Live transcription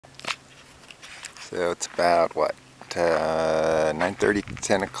So it's about, what, 9:30,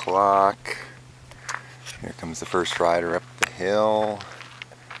 10 o'clock. Here comes the first rider up the hill.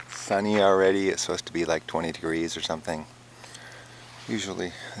 Sunny already. It's supposed to be like 20 degrees or something.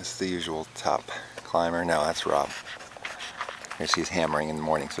 Usually, this is the usual top climber. No, that's Rob. Here's he's hammering in the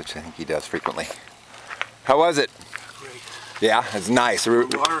mornings, which I think he does frequently. How was it? Great. Yeah, it's nice.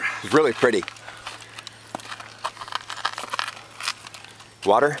 It's really pretty.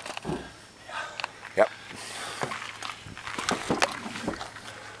 Water? Yep.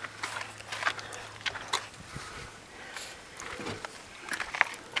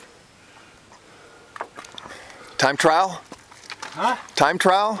 Time trial? Huh? Time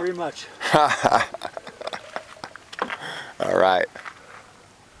trial? Pretty much. All right.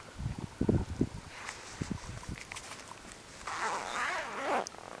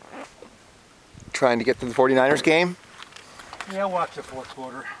 Trying to get to the 49ers game? Yeah, I'll watch the fourth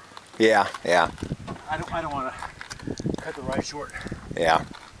quarter. Yeah, yeah. I don't want to cut the ride short. Yeah.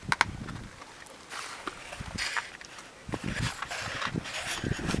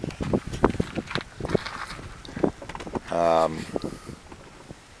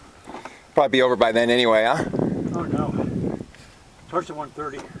 Probably be over by then anyway, huh? Oh no. Starts at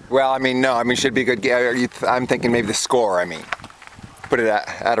 1:30. Well, I mean, no. I mean, should be good. I'm thinking maybe the score. I mean, put it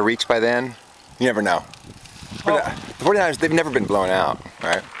out of reach by then. You never know. Oh. The 49ers, they've never been blown out,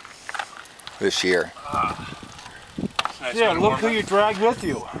 right? This year. Nice. Yeah, look who you dragged with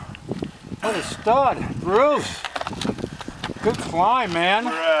you. What a stud. Bruce. Good climb, man.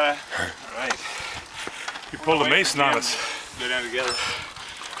 Right. You pulled a Mason on us. Go down together.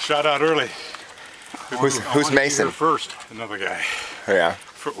 Shot out early. Who's Mason? First. Another guy. Yeah.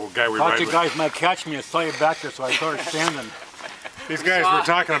 Guy we Thought ride you with. guys might catch me and saw you back there, so I started standing. These guys were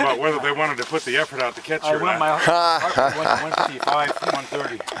talking about whether they wanted to put the effort out to catch I you or went not. my heart went 155,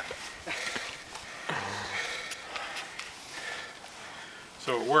 130.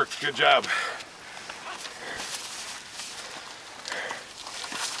 So it worked. Good job.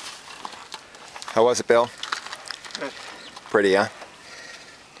 How was it, Bill? Good. Pretty, huh?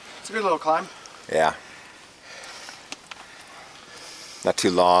 It's a good little climb. Yeah. Not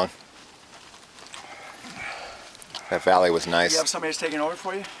too long. That valley was nice. You have somebody that's taking over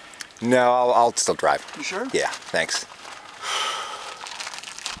for you? No, I'll still drive. You sure? Yeah, thanks.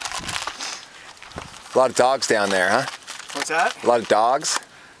 A lot of dogs down there, huh? What's that? A lot of dogs?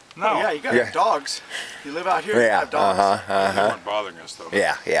 No. Oh, yeah, you got Yeah. dogs. You live out here, you Yeah, have dogs. They weren't bothering us though.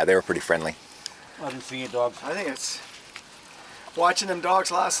 Yeah, they were pretty friendly. I didn't see any dogs. I think it's watching them dogs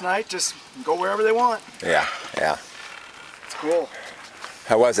last night, just go wherever they want. Yeah. It's cool.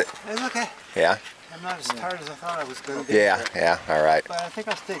 How was it? It's okay. Yeah? I'm not as tired as I thought I was going to be. Yeah, all right. But I think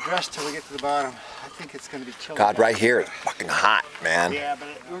I'll stay dressed till we get to the bottom. I think it's going to be chilly. God, right here it's fucking hot, man. Yeah, but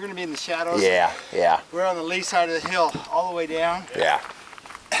we're going to be in the shadows. Yeah. We're on the lee side of the hill, all the way down, Yeah.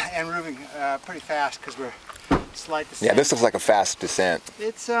 and moving pretty fast because we're slight descent. Yeah, this looks like a fast descent.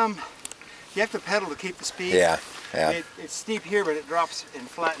 It's you have to pedal to keep the speed. Yeah. It's steep here, but it drops and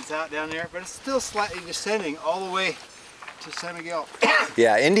flattens out down there. But it's still slightly descending all the way to San Miguel.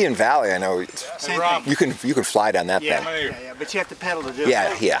 Yeah, Indian Valley, I know. Same Rob, thing. You can fly down that Yeah, thing. yeah, but you have to pedal to do it.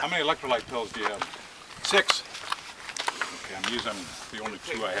 Yeah. how many electrolyte pills do you have? 6. Okay, I'm using the only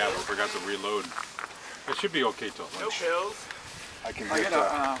 2 I have. I forgot to reload. It should be okay till No lunch. pills. I can I get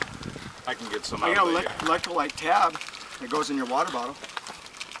got I can get some I out got of an the, electrolyte tab that goes in your water bottle.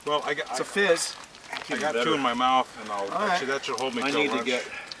 well, It's a fizz. I got 2 in my mouth, and right. actually that should hold me till lunch.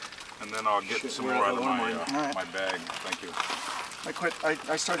 And then I'll get some more out of my Alright. my bag. Thank you.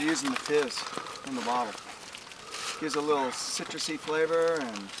 I started using the fizz in the bottle. Gives a little citrusy flavor,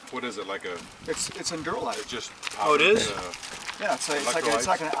 and What is it, like a? it's Endurolite. It just. Oh, it is? Yeah, it's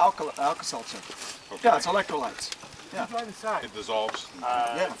like an Alka-Seltzer. Okay. Yeah, it's electrolytes. Right inside. It dissolves.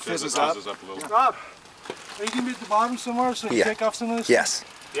 Yeah, It fizzes up. fizzes up a little. Rob, are you going to be at the bottom somewhere so you Yeah. take off some of this? Yes.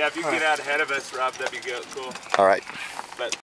 Yeah, if you can get out ahead of us, Rob, that'd be good. Cool. All right. But